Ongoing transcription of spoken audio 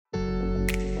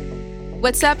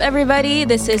What's up, everybody?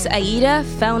 This is Aida,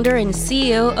 founder and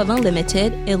CEO of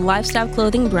Unlimited, a lifestyle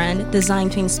clothing brand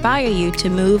designed to inspire you to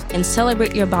move and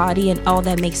celebrate your body and all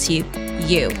that makes you,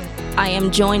 you. I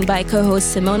am joined by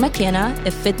co-host Simone McKenna,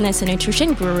 a fitness and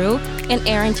nutrition guru, and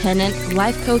Aaron Tennant,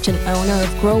 life coach and owner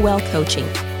of Grow Well Coaching.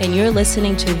 And you're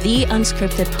listening to the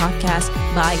Unscripted podcast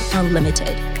by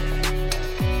Unlimited.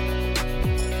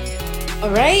 All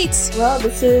right. Well,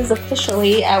 this is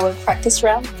officially our practice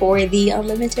round for the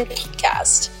Unlimited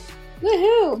podcast.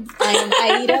 Woohoo! I'm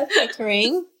Aida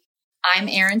Pickering. I'm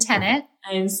Aaron Tennant.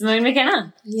 I'm Simone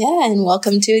McKenna. Yeah, and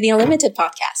welcome to the Unlimited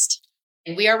podcast.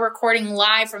 And we are recording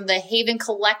live from the Haven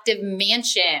Collective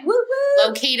Mansion, Woo-woo!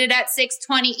 located at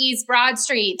 620 East Broad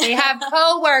Street. They have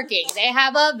co-working, they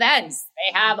have events,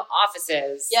 they have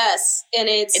offices. Yes, and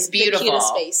it's beautiful. The cutest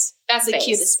space. That's the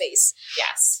cutest space.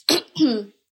 Yes.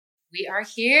 We are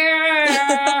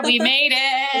here. We made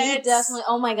it. We definitely.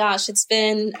 Oh my gosh, it's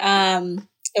been a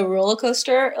roller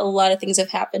coaster. A lot of things have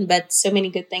happened, but so many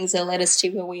good things that led us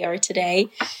to where we are today.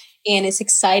 And it's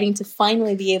exciting to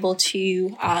finally be able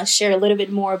to share a little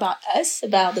bit more about us,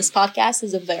 about this podcast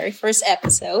as the very first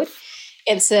episode.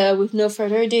 And so with no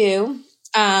further ado,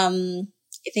 I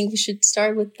think we should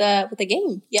start with the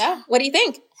game. Yeah? What do you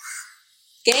think?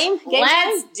 Game?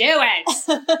 Let's do it.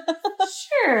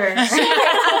 Sure.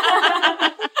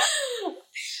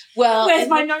 Well, where's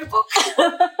my notebook?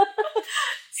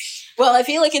 Well, I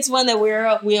feel like it's one that we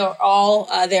are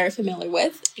all very familiar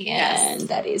with, and Yes.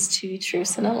 that is two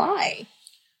truths and a lie.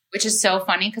 Which is so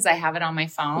funny because I have it on my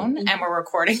phone and we're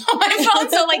recording on my phone.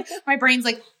 So like my brain's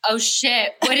like, oh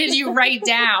shit, what did you write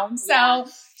down? So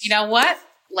you know what?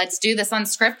 Let's do this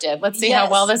unscripted. Let's see how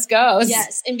well this goes.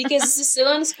 Yes, and because this is so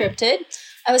unscripted,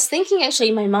 I was thinking actually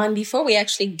in my mind before we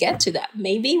actually get to that,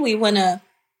 maybe we want to,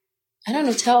 I don't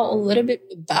know, tell a little bit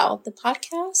about the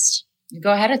podcast.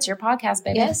 Go ahead. It's your podcast,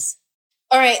 baby. Yes.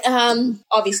 All right.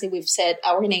 Obviously, we've said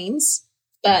our names,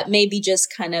 but maybe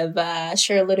just kind of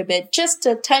share a little bit, just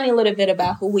a tiny little bit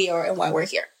about who we are and why we're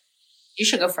here. You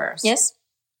should go first. Yes?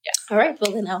 Yes. All right.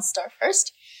 Well, then I'll start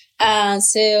first.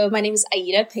 So my name is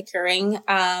Aida Pickering.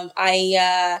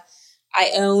 I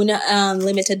own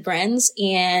Limited Brands,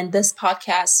 and this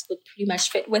podcast would pretty much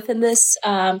fit within this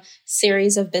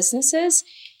series of businesses.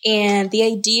 And the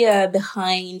idea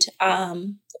behind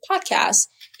the podcast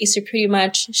is to pretty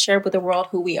much share with the world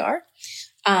who we are.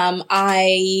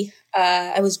 I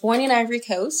was born in Ivory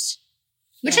Coast.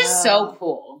 Which is so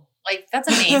cool. Like, that's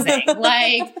amazing.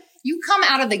 Like, you come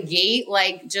out of the gate,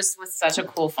 like, just with such a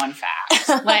cool fun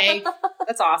fact. Like,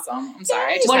 that's awesome. I'm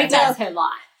sorry. I just What had does to- her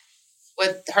lie?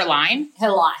 With her line? Her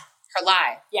lie. Her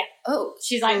lie. Yeah. Oh,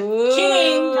 She's like, Ooh.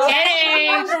 kidding. kidding.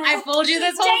 I fooled you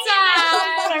this whole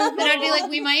time. And I'd be like,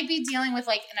 we might be dealing with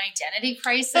like an identity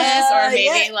crisis or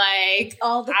maybe like,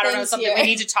 All the I don't know, things something here. we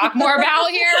need to talk more about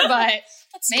here, but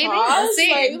maybe we'll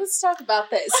see. Like, let's talk about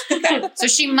this. So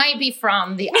she might be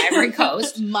from the Ivory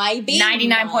Coast. Might be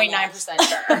 99.9%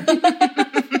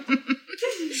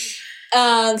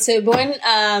 sure. So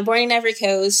born in Ivory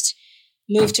Coast,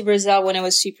 moved to Brazil when I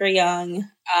was super young,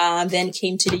 then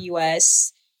came to the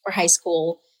US for high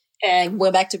school and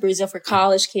went back to Brazil for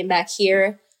college, came back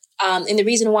here. And the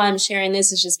reason why I'm sharing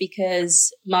this is just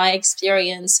because my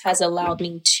experience has allowed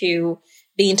me to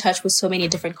be in touch with so many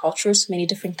different cultures, so many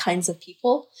different kinds of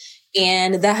people.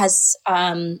 And that has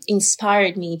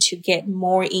inspired me to get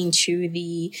more into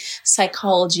the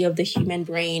psychology of the human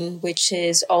brain, which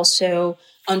is also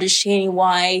understanding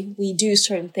why we do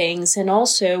certain things and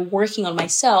also working on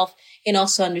myself and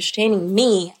also understanding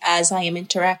me as I am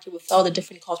interacting with all the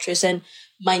different cultures and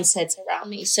mindsets around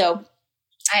me. So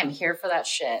I am here for that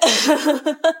shit.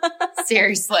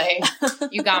 Seriously.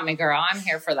 You got me, girl. I'm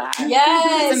here for that.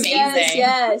 Yes, It's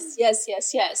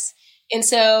amazing. yes. And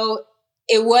so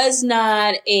it was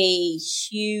not a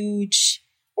huge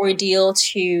ordeal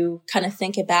to kind of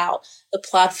think about the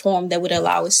platform that would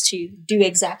allow us to do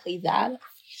exactly that.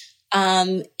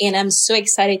 And I'm so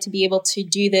excited to be able to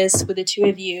do this with the two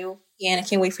of you. And I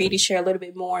can't wait for you to share a little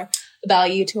bit more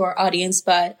about you to our audience.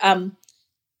 But I'm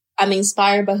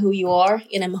inspired by who you are.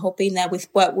 And I'm hoping that with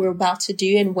what we're about to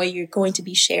do and what you're going to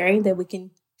be sharing, that we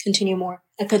can continue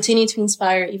to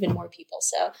inspire even more people.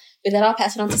 So with that, I'll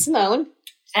pass it on to Simone.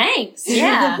 Thanks.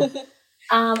 Yeah.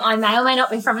 I may or may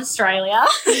not be from Australia.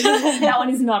 That one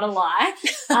is not a lie.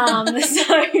 So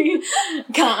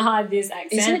can't hide this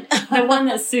accent. The one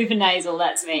that's super nasal,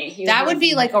 that's me. That would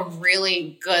be like a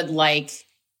really good, like,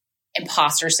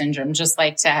 imposter syndrome, just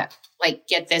like to like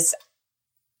get this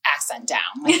accent down.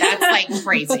 Like that's like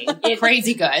crazy.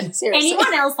 Crazy good. Seriously.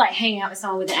 Anyone else like hang out with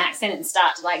someone with an accent and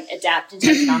start to like adapt and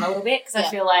take it on a little bit? Because I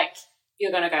feel like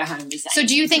you're going to go home and be saying. So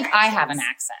do you think I have an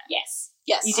accent? Yes.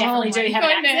 Yes. You definitely do have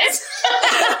an accent.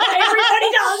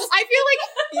 Everybody does. I feel like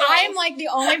I'm like the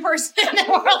only person in the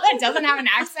world that doesn't have an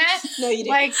accent. No, you do.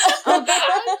 Like, oh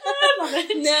God.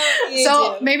 No, you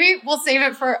So do. maybe we'll save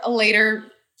it for a later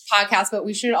podcast, but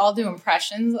we should all do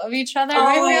impressions of each other.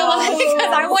 I feel like,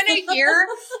 because I want to hear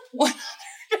what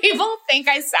people think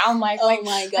I sound like. Oh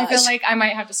my gosh. I feel like I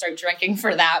might have to start drinking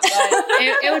for that, but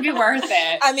it would be worth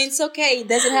it. I mean, it's okay. It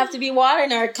doesn't have to be water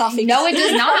in our coffee. No, it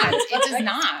does not. It does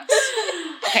not.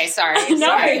 Okay, sorry.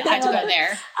 I had to go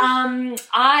there.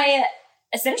 I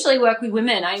essentially work with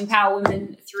women. I empower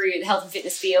women through the health and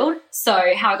fitness field.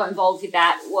 So how I got involved with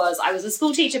that was I was a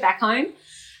school teacher back home.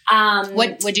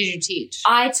 What did you teach?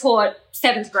 I taught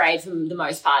 7th grade for the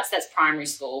most part. So that's primary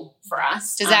school for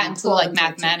us. Does that include like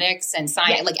mathematics and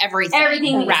science, like everything?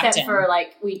 Everything wrapped except in? for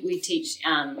like we teach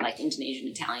like Indonesian,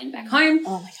 Italian back home.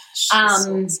 Oh my gosh.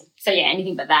 So yeah,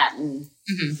 anything but that and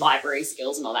library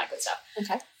skills and all that good stuff.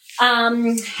 Okay.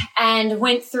 And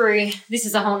went through, this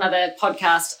is a whole nother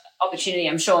podcast opportunity,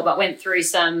 I'm sure, but went through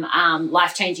some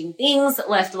life-changing things,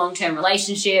 left a long-term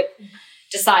relationship,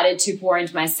 decided to pour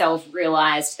into myself,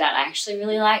 realized that I actually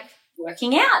really like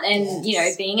working out and, you know,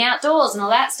 being outdoors and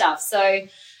all that stuff. So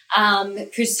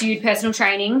pursued personal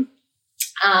training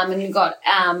and got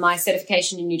my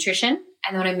certification in nutrition.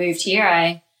 And then when I moved here,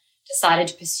 I decided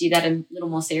to pursue that a little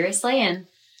more seriously. And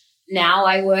now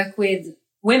I work with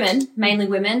women, mainly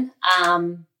women,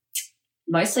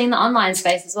 mostly in the online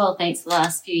space as well, thanks to the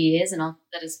last few years and all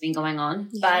that has been going on.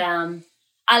 Yeah. But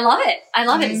I love it. I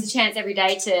love it. It's a chance every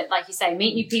day to, like you say,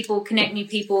 meet new people, connect new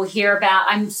people, hear about.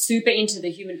 I'm super into the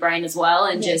human brain as well,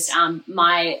 and just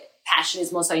my passion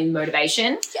is more so in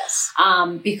motivation. Yes.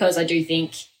 Because I do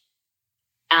think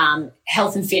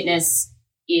health and fitness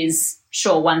is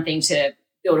sure one thing to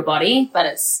build a body, but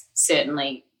it's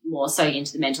certainly more so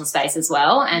into the mental space as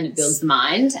well, and it builds the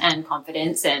mind and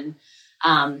confidence and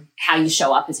how you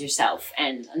show up as yourself.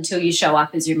 And until you show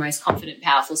up as your most confident,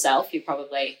 powerful self, you're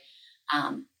probably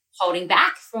holding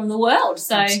back from the world.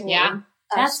 So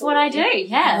that's what I do.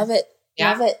 Yeah. Love it.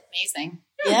 Yeah. Love it. Amazing.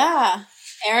 Yeah.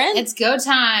 Erin? It's go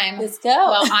time. Let's go.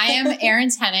 Well, I am Erin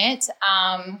Tennant.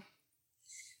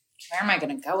 Where am I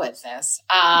going to go with this?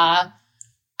 I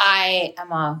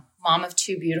am a mom of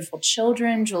 2 beautiful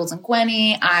children, Jules and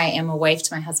Gwenny. I am a wife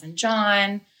to my husband,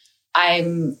 John.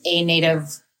 I'm a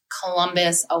native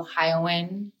Columbus,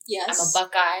 Ohioan. Yes. I'm a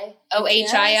Buckeye.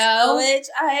 OHIO. Yes.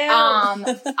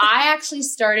 OHIO. I actually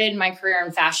started my career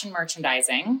in fashion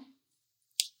merchandising.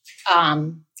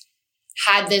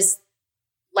 Had this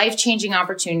life-changing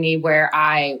opportunity where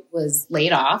I was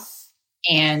laid off,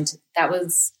 and that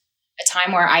was a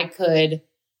time where I could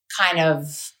kind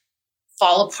of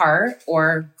fall apart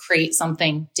or create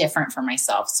something different for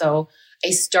myself. So I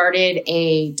started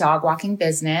a dog walking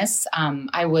business.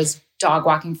 I was dog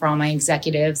walking for all my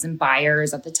executives and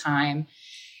buyers at the time,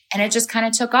 and it just kind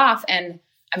of took off. And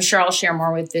I'm sure I'll share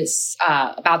more with this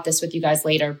about this with you guys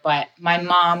later, but my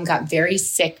mom got very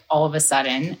sick all of a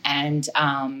sudden, and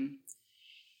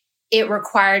it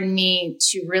required me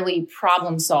to really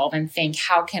problem solve and think,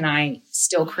 how can I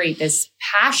still create this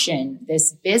passion,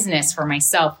 this business for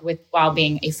myself while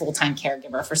being a full-time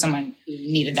caregiver for someone who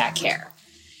needed that care.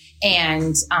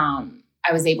 And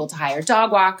I was able to hire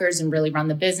dog walkers and really run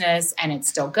the business, and it's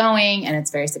still going and it's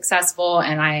very successful.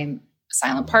 And I'm a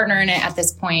silent partner in it at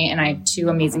this point. And I have 2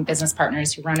 amazing business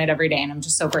partners who run it every day. And I'm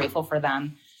just so grateful for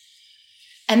them.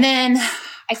 And then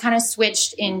I kind of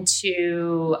switched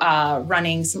into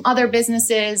running some other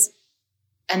businesses.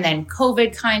 And then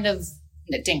COVID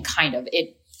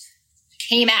it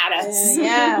came at us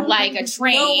like a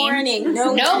train. No warning.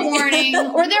 No warning.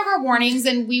 Or there were warnings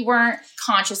and we weren't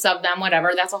conscious of them,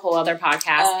 whatever. That's a whole other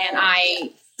podcast. And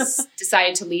I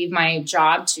decided to leave my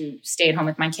job to stay at home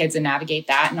with my kids and navigate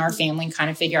that and our family and kind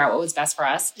of figure out what was best for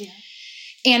us. Yeah.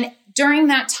 And during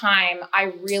that time,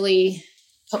 I really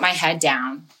put my head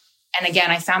down. And again,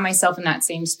 I found myself in that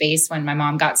same space when my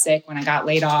mom got sick, when I got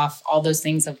laid off, all those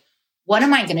things of what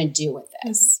am I going to do with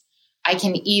this? I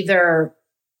can either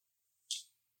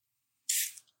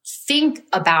think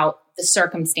about the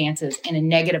circumstances in a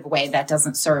negative way that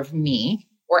doesn't serve me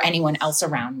or anyone else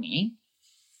around me,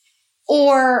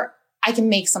 or I can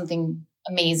make something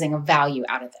amazing of value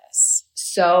out of this.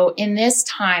 So in this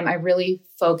time, I really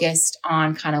focused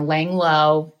on kind of laying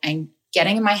low and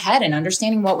getting in my head and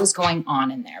understanding what was going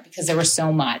on in there, because there was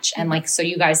so much. And like, so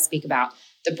you guys speak about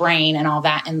the brain and all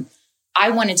that. And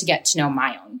I wanted to get to know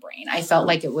my own brain. I felt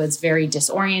like it was very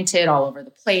disoriented all over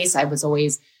the place. I was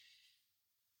always,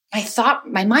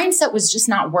 my mindset was just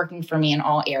not working for me in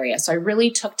all areas. So I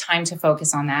really took time to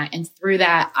focus on that. And through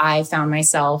that, I found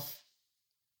myself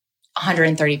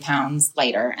 130 pounds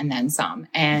lighter and then some.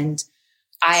 And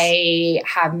I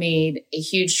have made a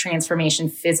huge transformation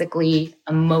physically,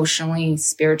 emotionally,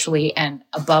 spiritually, and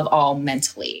above all,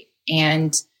 mentally.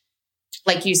 And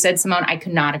like you said, Simone, I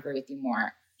could not agree with you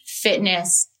more.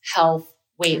 Fitness, health,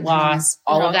 weight loss,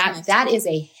 all of that, that is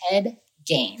a head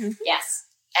game. Yes.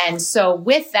 And so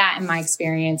with that, in my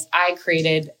experience, I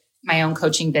created my own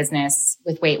coaching business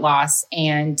with weight loss.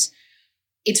 And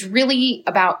it's really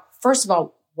about, first of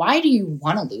all, why do you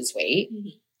want to lose weight?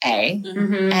 A,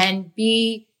 and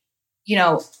B, you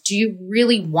know, do you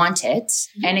really want it?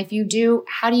 And if you do,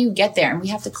 how do you get there? And we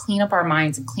have to clean up our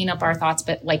minds and clean up our thoughts.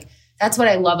 But like, that's what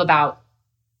I love about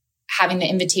having the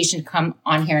invitation to come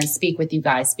on here and speak with you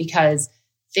guys, because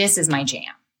this is my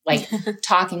jam. Like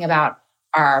talking about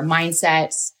our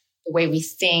mindsets, the way we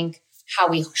think, how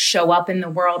we show up in the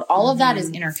world, all of that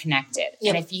is interconnected.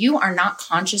 And if you are not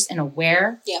conscious and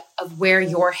aware of where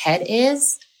your head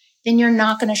is, then you're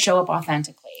not going to show up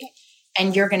authentically.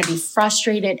 And you're going to be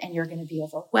frustrated and you're going to be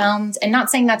overwhelmed. And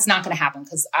not saying that's not going to happen,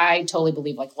 because I totally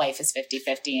believe like life is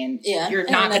 50-50 and you're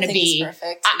not going to be,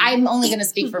 I'm only going to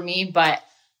speak for me, but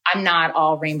I'm not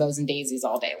all rainbows and daisies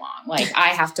all day long. Like I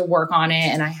have to work on it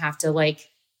and I have to like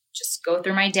just go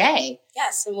through my day.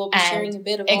 Yes. And we'll be sharing a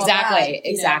bit of Exactly.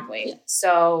 You know?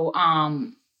 So,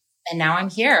 and now I'm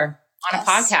here on a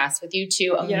podcast with you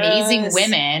two amazing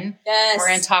women. Yes. We're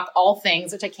going to talk all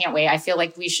things, which I can't wait. I feel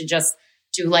like we should just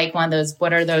do like one of those,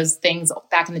 what are those things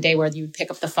back in the day where you would pick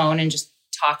up the phone and just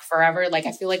talk forever? Like,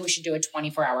 I feel like we should do a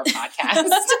 24-hour podcast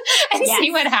and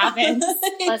see what happens.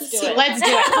 Let's do it. Let's do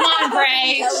it. Come on,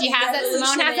 Bray. She has it.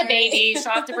 Simone has a baby.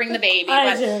 She'll have to bring the baby.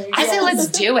 But I say, let's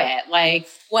do it. Like,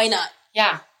 why not?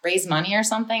 Yeah. Raise money or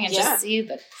something and just see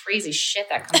the crazy shit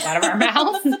that comes out of our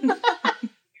mouth.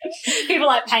 People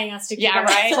like paying us to keep our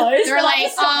right. clothes. They're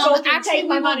like, actually,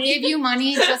 we will give you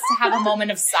money just to have a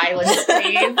moment of silence,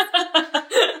 please.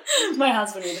 My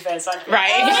husband was the first one.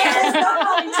 Right.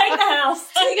 Take the house.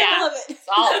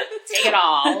 Take it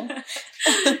all.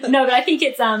 No, but I think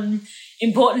it's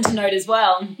important to note as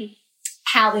well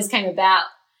how this came about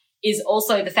is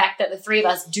also the fact that the three of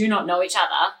us do not know each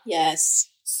other. Yes.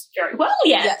 Very well,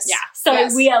 yes. Yeah.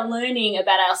 So we are learning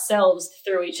about ourselves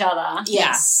through each other.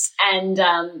 Yes. And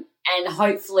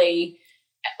hopefully,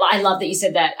 I love that you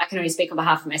said that I can only speak on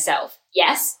behalf of myself.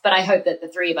 Yes, but I hope that the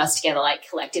three of us together, like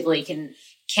collectively,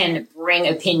 can bring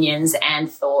opinions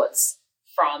and thoughts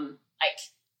from like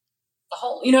the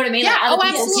whole. You know what I mean? Yeah. Like, other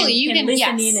people absolutely. You can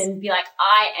listen in and be like,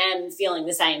 I am feeling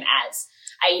the same as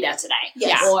Aida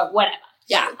today, or whatever.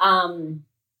 Yeah.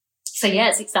 So yeah,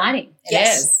 it's exciting. It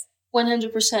is.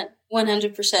 100%.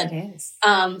 100%. It is.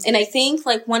 And I think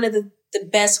like one of the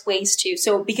best ways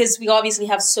to, because we obviously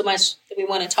have so much that we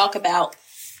want to talk about,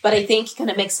 but I think it kind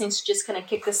of makes sense to just kind of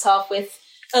kick this off with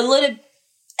a little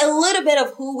bit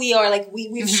of who we are. Like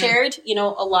we've shared, you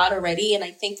know, a lot already. And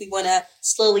I think we want to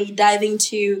slowly dive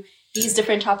into these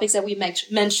different topics that we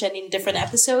mentioned in different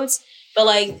episodes, but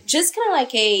like just kind of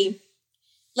like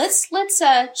let's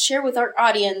share with our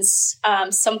audience,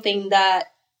 something that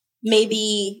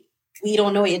maybe we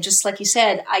don't know yet. Just like you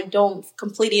said, I don't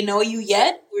completely know you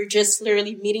yet. We're just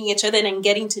literally meeting each other and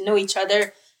getting to know each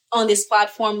other on this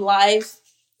platform live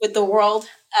with the world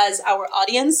as our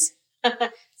audience.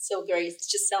 So great. It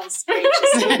just sounds great.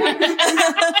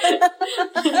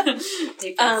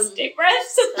 Deep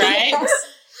breaths. Right.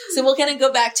 So we'll kind of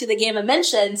go back to the game I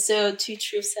mentioned. So 2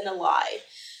 truths and a lie.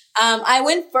 I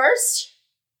went first,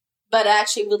 but I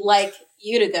actually would like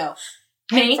you to go.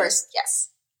 Me? First, yes.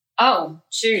 Oh,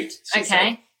 shoot.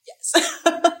 Okay. Yes.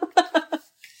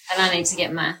 And I need to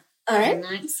get my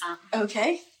notes up.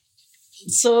 Okay.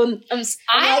 So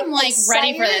I'm like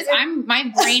ready for this.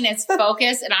 My brain is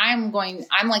focused and I'm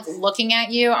like looking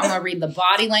at you. I'm going to read the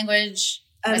body language.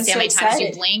 I'm going to see how many times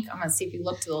you blink. I'm going to see if you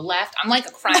look to the left. I'm like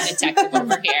a crime detective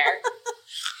over here.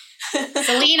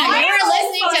 Selena,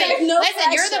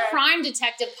 you're the crime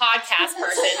detective podcast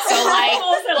person. So like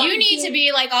you need to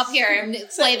be like up here and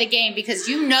play the game because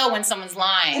you know when someone's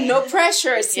lying. No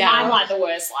pressure. Yeah, I'm like the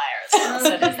worst liar. So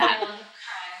there's that.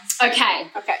 Okay.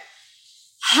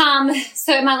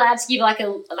 So am I allowed to give like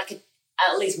a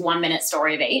at least 1 minute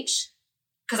story of each?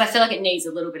 Because I feel like it needs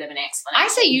a little bit of an explanation. I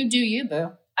say you do you, boo.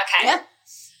 Okay. Yeah.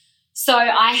 So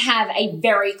I have a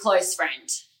very close friend.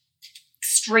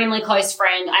 Extremely close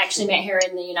friend. I actually met her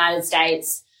in the United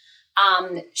States.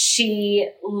 She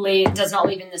does not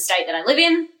live in the state that I live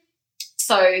in.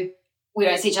 So we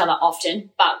don't see each other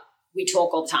often, but we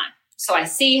talk all the time. So I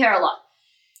see her a lot.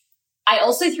 I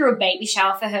also threw a baby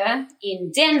shower for her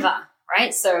in Denver,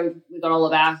 right? So we got all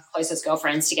of our closest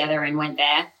girlfriends together and went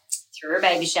there, threw her a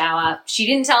baby shower. She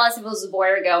didn't tell us if it was a boy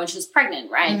or a girl, and she was pregnant,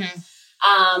 right?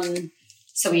 Mm-hmm.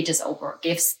 So we just all brought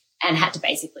gifts and had to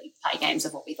basically play games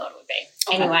of what we thought it would be.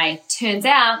 Okay. Anyway, turns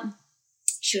out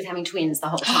she was having twins the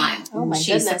whole time. Oh my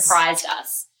she goodness. surprised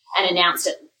us and announced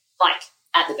it like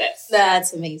at the birth.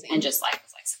 That's amazing. And just like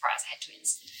was like, surprise, I had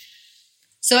twins.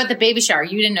 So at the baby shower,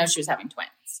 you didn't know she was having twins?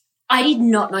 I did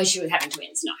not know she was having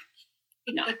twins.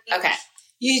 No. Okay.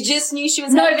 You just knew she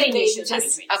was Nobody having knew babies. she was having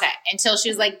twins. Okay. Until she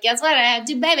was like, guess what? I had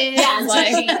 2 babies. Yeah, and so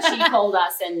Like, she called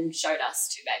us and showed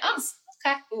us 2 babies.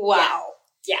 okay. Wow.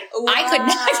 Yeah. Wow. I could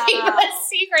not keep a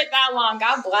secret that long.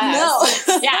 God bless.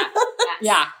 No. Yeah.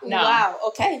 Yeah. No. Wow.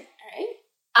 Okay.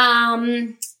 All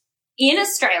right. In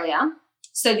Australia,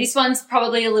 so this one's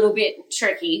probably a little bit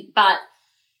tricky, but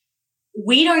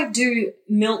we don't do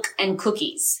milk and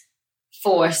cookies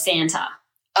for Santa.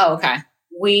 Oh, okay.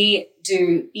 We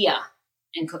do beer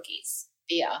and cookies.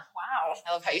 Beer. Wow.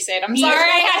 I love how you say it. I'm Beer. sorry.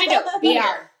 I had to do it.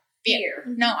 Beer. Beer.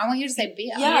 No, I want you to say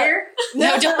beer. Yeah. Beer?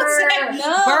 No, don't say it.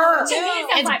 No. Burr. No.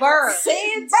 It's burr. Say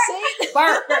it.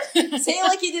 Burr. Say it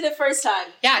like you did it first time.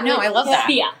 Yeah, no, I love that.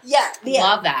 Beer. Yeah.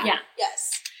 Love that. Yeah.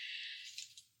 Yes.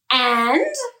 And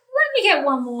let me get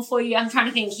one more for you. I'm trying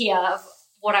to think here of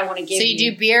what I want to give So you.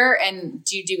 you do beer, and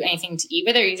do you do anything to eat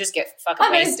with it, or you just get fucking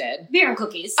Okay. wasted? Beer and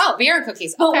cookies. Oh, beer and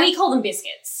cookies. But Okay. we call them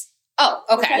biscuits. Oh,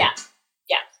 okay. Yeah.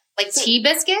 Like tea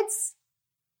biscuits?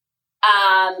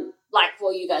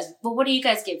 What do you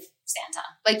guys give Santa?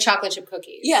 Like chocolate chip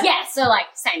cookies? Yeah. Yeah, so like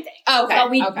same thing. Oh, okay. But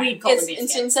we'd call them It's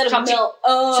biscuits. instead of Chocolate- milk.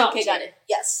 Oh, chocolate okay, got chip. it.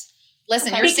 Yes.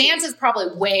 Listen, Okay. your Santa's probably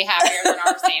way happier than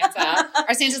our Santa.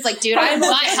 Our Santa's like, dude, I have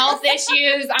gut health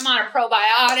issues. I'm on a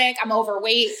probiotic. I'm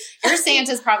overweight. Your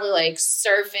Santa's probably like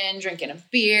surfing, drinking a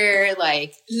beer,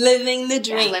 like Living the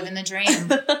dream. living the dream.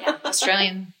 Yeah.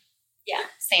 Australian Yeah.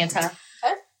 Santa.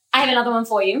 I have another one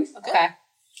for you. Okay.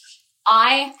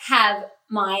 I have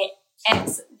my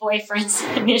ex-boyfriend's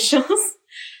initials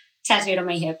tattooed on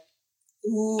my hip.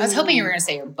 Ooh. I was hoping you were going to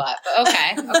say your butt, but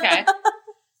okay. Okay.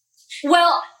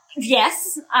 Well,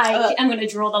 yes, I'm going to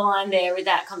draw the line there with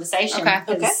that conversation. Okay.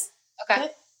 because- Okay.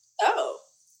 Oh.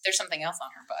 There's something else on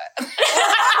her butt.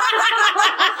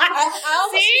 I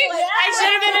almost See? feel like I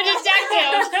should have been a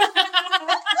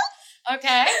detective.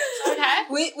 Okay.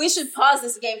 Okay. we should pause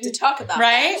this game to talk about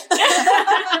Right?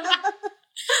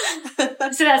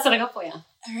 So that's what I got for you.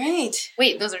 All right.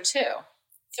 Wait, those are 2.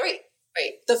 3.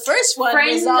 Wait. The first one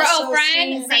Friend, was also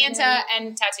Friend, Santa. Santa,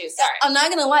 and tattoos. Sorry. I'm not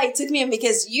gonna lie, it took me a minute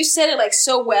because you said it like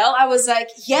so well. I was like,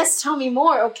 yes, tell me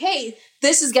more. Okay,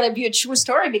 this is gonna be a true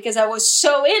story because I was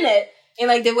so in it and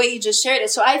like the way you just shared it.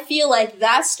 So I feel like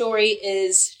that story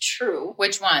is true.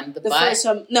 Which one? The The butt? first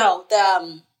one, no,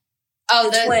 the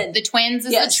twin. The twins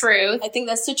is Yes. the truth. I think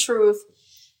that's the truth.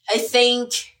 I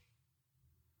think.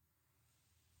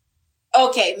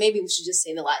 Okay, maybe we should just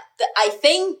say the lie. I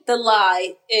think the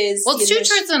lie is. Well, it's the 2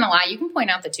 initial- truths and a lie. You can point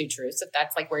out the 2 truths if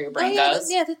that's like where your brain yeah,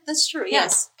 goes. Yeah, that's true. Yeah.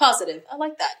 Yes, positive. I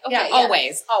like that. Okay, Yeah,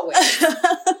 always.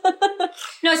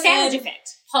 No, sandwich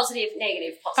effect. Positive,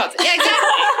 negative, positive. Yeah,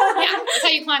 exactly. Yeah, that's how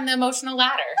you climb the emotional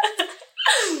ladder.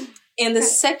 And the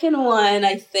second one,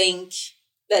 I think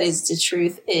that is the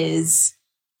truth, is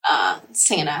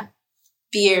Santa,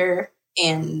 beer,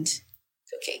 and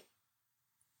cookie.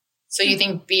 So you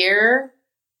think beer,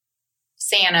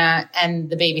 Santa, and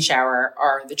the baby shower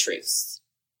are the truths?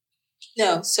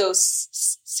 No, so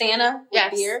Santa with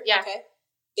Yes, beer. yeah. Okay.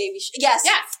 Baby. Yes.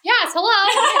 Yes. Hello.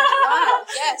 Wow.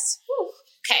 Yes. Whew.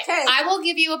 Okay. I will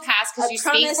give you a pass because I you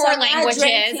speak promise 4 I'm not languages,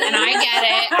 drinking. and I get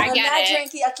it. I I'm get not it.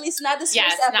 drinking. At least not this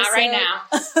Yes, first episode. not right now.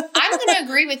 I'm going to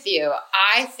agree with you.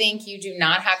 I think you do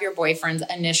not have your boyfriend's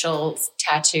initials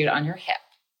tattooed on your hip.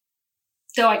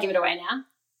 Do I give it away now?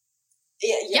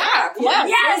 Yeah, come on.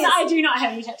 Yes, I do not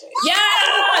have any tattoos.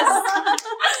 Yes.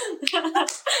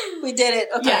 We did it.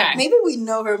 Okay. Okay. Maybe we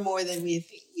know her more than we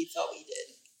thought we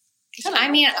did. I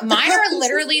mean, mine are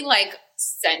literally like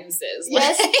sentences.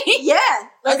 Yes. Like- Yeah.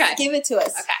 Let's Okay. give it to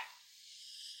us. Okay.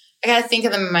 I got to think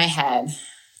of them in my head.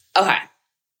 Okay.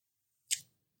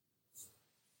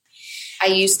 I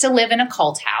used to live in a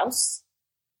cult house.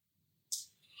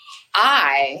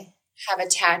 I have a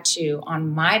tattoo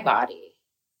on my body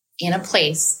in a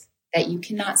place that you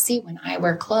cannot see when I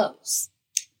wear clothes.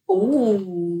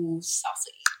 Ooh,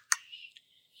 saucy.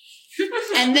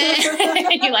 And then,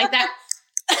 you like that?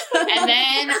 And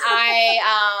then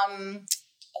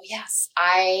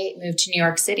I moved to New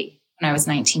York City when I was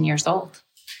 19 years old.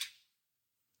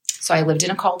 So I lived in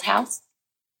a cult house.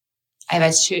 I have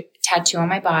a tattoo on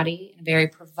my body in a very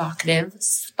provocative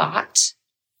spot.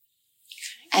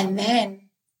 And then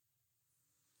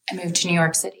I moved to New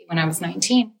York City when I was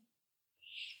 19.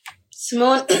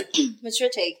 Simone, what's your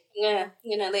take? I'm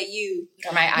gonna let you.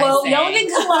 Or my eyes Well, say. no one in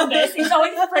Columbus is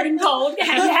always freaking cold. The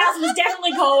house was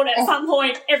definitely cold at some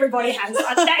point. Everybody has.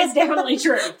 That is definitely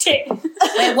true. Tip.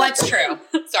 Wait, what's true?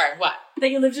 Sorry, what?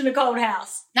 That you lived in a cold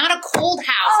house. Not a cold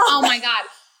house. Oh my God.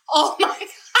 Oh my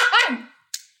God.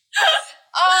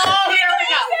 Oh, here we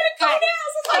go. A cold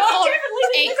house.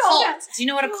 A cult. Do you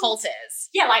know what a cult is?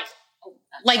 Yeah,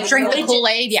 Like drink the religion.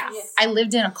 Kool-Aid? Yeah. Yes. I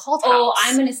lived in a cult house. Oh,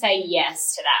 I'm going to say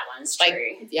yes to that one's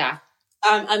true. Yeah.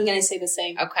 I'm gonna say the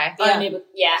same. Okay.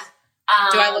 Yeah.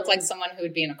 Do I look like someone who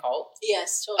would be in a cult?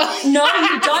 Yes, totally. No,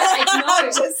 you don't. No,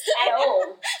 Just- at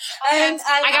all.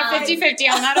 I got 50-50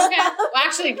 on that. Okay. Well,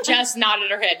 actually, just nodded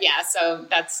her head. Yeah, so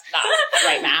that's not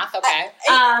right math. Okay.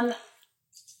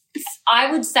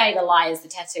 I would say the lie is the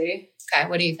tattoo. Okay.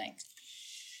 What do you think?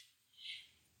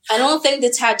 I don't think the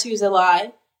tattoo is a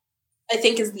lie. I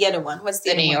think it's the other one. What's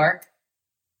the The other New one? York?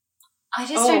 I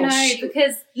just don't know shoot.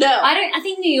 because No. I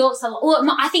think New York's a lie.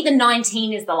 Well, I think the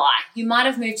 19 is the lie. You might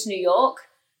have moved to New York,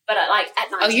 but at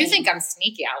 19. Oh, you think I'm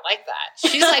sneaky. I like that.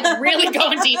 She's like really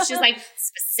going deep. She's like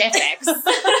specifics.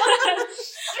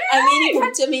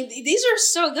 I mean, these are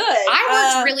so good.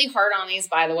 I worked really hard on these,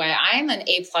 by the way. I'm an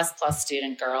A++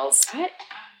 student, girls. Man.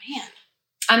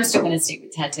 I'm still going to stick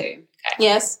with tattoo. Okay.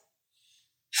 Yes.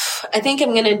 I think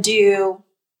I'm gonna do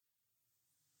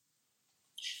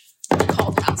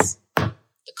Cult House. The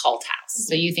cult house.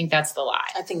 So you think that's the lie?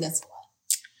 I think that's a lie.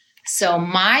 So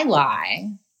my lie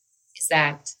is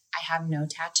that I have no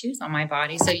tattoos on my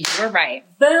body. So you were right.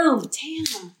 Boom.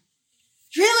 Damn.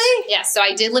 Really? Yeah, so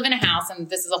I did live in a house, and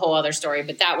this is a whole other story,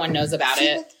 but that one knows about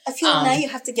it. I feel like now you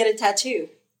have to get a tattoo.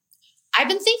 I've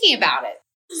been thinking about it.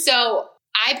 So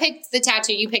I picked the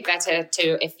tattoo, you picked that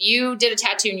tattoo. If you did a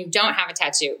tattoo and you don't have a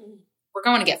tattoo, we're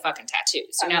going to get fucking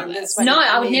tattoos. You know this. No,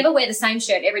 I would never wear the same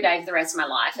shirt every day for the rest of my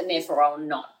life, and therefore I will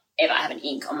not ever have an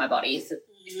ink on my body.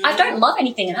 I don't love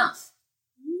anything enough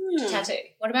to tattoo.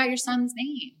 What about your son's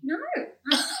name? No. You're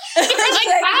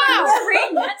like, wow.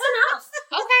 Ring, that's enough.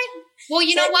 Okay. Well,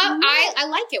 you know what? I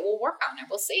like it. We'll work on it.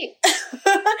 We'll see.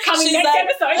 Coming She's next like,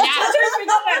 episode. Yeah. Tattoos we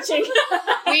got matching.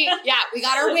 We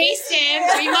got our waist in.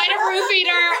 We might have roofied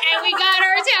her, and we got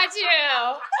our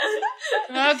tattoo.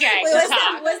 Okay. Wait, good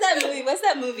talk. what's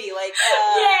that movie? Like,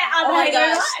 Yeah, oh my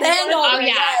gosh, The Hangover. Oh, yeah,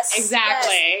 Yes,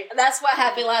 exactly. yes. That's what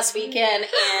happened last weekend,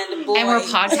 and boy. And we're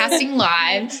podcasting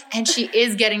live, and she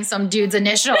is getting some dude's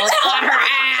initials on her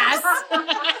ass.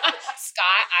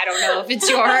 Scott, I don't know if it's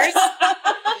yours.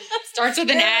 Starts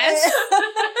with an S.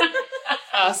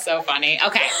 Oh, so funny.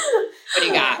 Okay. What do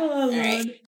you got? All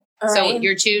right. So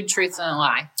your two truths and a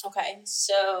lie. Okay,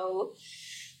 so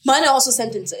mine are also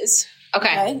sentences.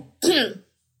 Okay.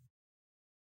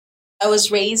 I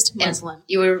was raised Muslim.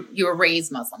 You were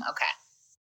raised Muslim. Okay.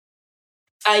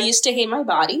 I used to hate my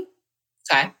body.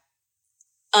 Okay.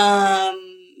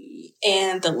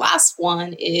 And the last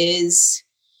one is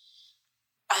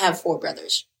I have 4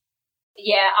 brothers.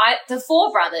 Yeah, the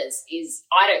 4 brothers is,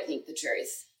 I don't think, the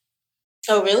truth.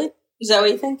 Oh, really? Is that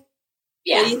what you think?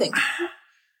 Yeah. What do you think?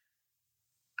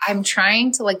 I'm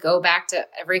trying to go back to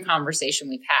every conversation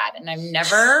we've had, and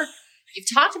you've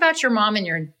talked about your mom and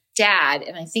your dad,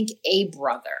 and I think a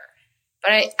brother,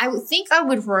 but I would think I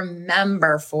would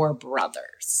remember 4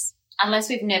 brothers. Unless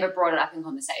we've never brought it up in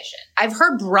conversation. I've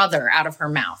heard brother out of her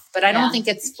mouth, but I don't think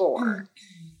it's 4.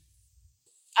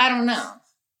 I don't know.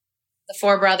 The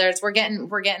 4 brothers. We're getting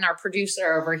our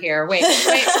producer over here. Wait. Who was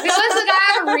the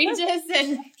guy? Regis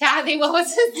and Kathy. What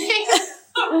was his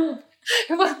name?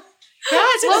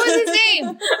 Yes, what was his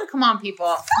name? Come on, people.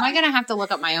 Am I gonna have to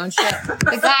look up my own shit?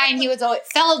 The guy, and he was always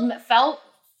felt.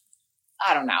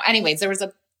 I don't know. Anyways, there was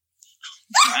a.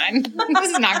 This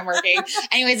is not working.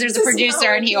 Anyways, there's a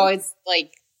producer, and he always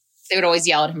they would always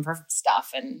yell at him for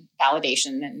stuff and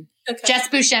validation. And Jess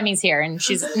Buscemi's here, and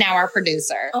she's now our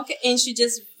producer. Okay, and she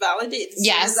just validated.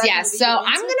 Yes. So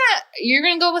you're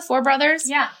gonna go with 4 brothers?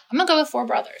 Yeah. I'm gonna go with 4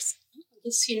 brothers. I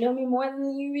guess you know me more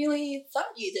than you really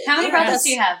thought you did. How many brothers do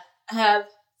you have? I have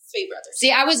 3 brothers.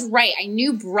 See, I was right. I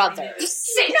knew brothers.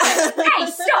 Hey,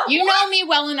 stop. You know me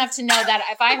well enough to know that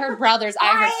if I heard brothers,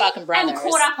 I heard fucking brothers. I'm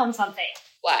caught up on something.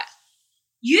 What?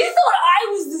 You thought I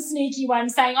was the sneaky one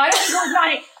saying, I don't know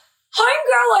money.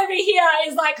 Homegirl over here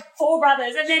is 4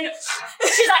 brothers. And then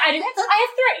she's like, I have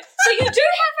 3. So you do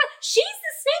have she's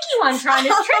the sneaky one trying to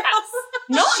trick us.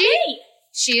 Not me.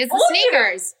 She is the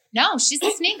sneakers. No, she's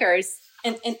the sneakers.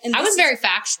 And I was very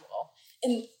factual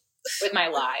and with my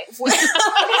lie.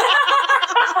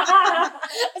 I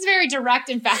was very direct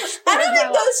and factual. I don't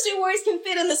think those 2 words can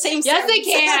fit in the same Yes, sentence. they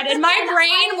can. In my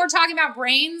brain, we're talking about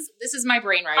brains. This is my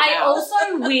brain right I now.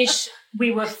 also wish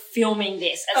we were filming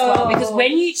this as well, because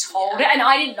when you told it, and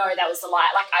I didn't know that was the lie,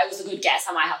 like I was a good guess,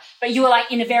 I might have, but you were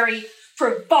like in a very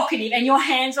provocative, and your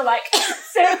hands were like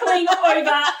circling over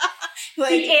the area.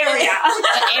 The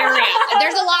area.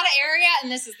 There's a lot of area,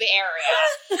 and this is the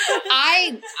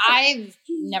area. I've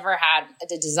never had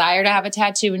the desire to have a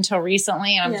tattoo until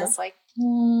recently, and I'm just like,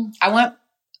 I want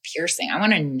piercing. I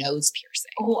want a nose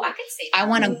piercing. Oh, I could see that. I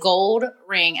want a gold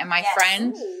ring, and my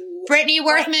friend Brittany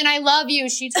Worthman, I love you.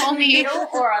 She told me middle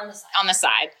or on the side? On the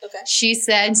side. Okay. She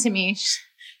said to me,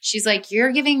 she's like,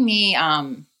 you're giving me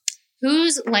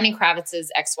who's Lenny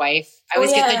Kravitz's ex-wife? I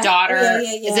always get the daughter.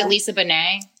 Is it Lisa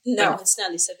Bonet? No, it's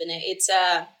not Lisa Bonet. It's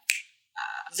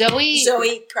Zoe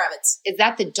Kravitz. Is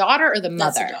that the daughter or the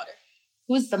mother? That's the daughter.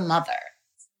 Who's the mother?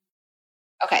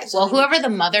 Okay, well, whoever the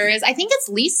mother is, I think it's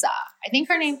Lisa. I think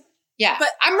her name. Yeah, but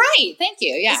I'm right. Thank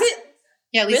you. Yeah. Is it?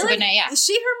 Yeah, Lisa really? Bonet. Yeah. Is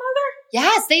she her mother?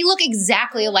 Yes, they look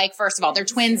exactly alike. First of all, they're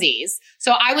twinsies.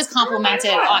 So I was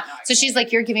complimented on. So she's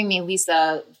like, "You're giving me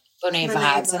Lisa Bonet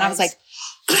vibes," and I was like,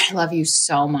 "I love you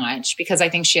so much," because I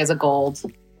think she has a gold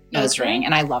nose ring,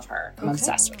 and I love her. I'm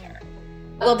obsessed with her.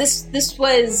 Well, this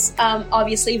was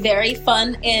obviously very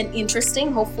fun and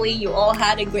interesting. Hopefully you all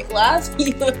had a great laugh,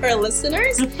 you our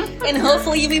listeners. And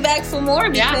hopefully you'll be back for more,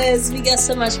 because we got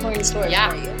so much more in store for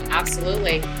you.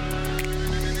 Absolutely.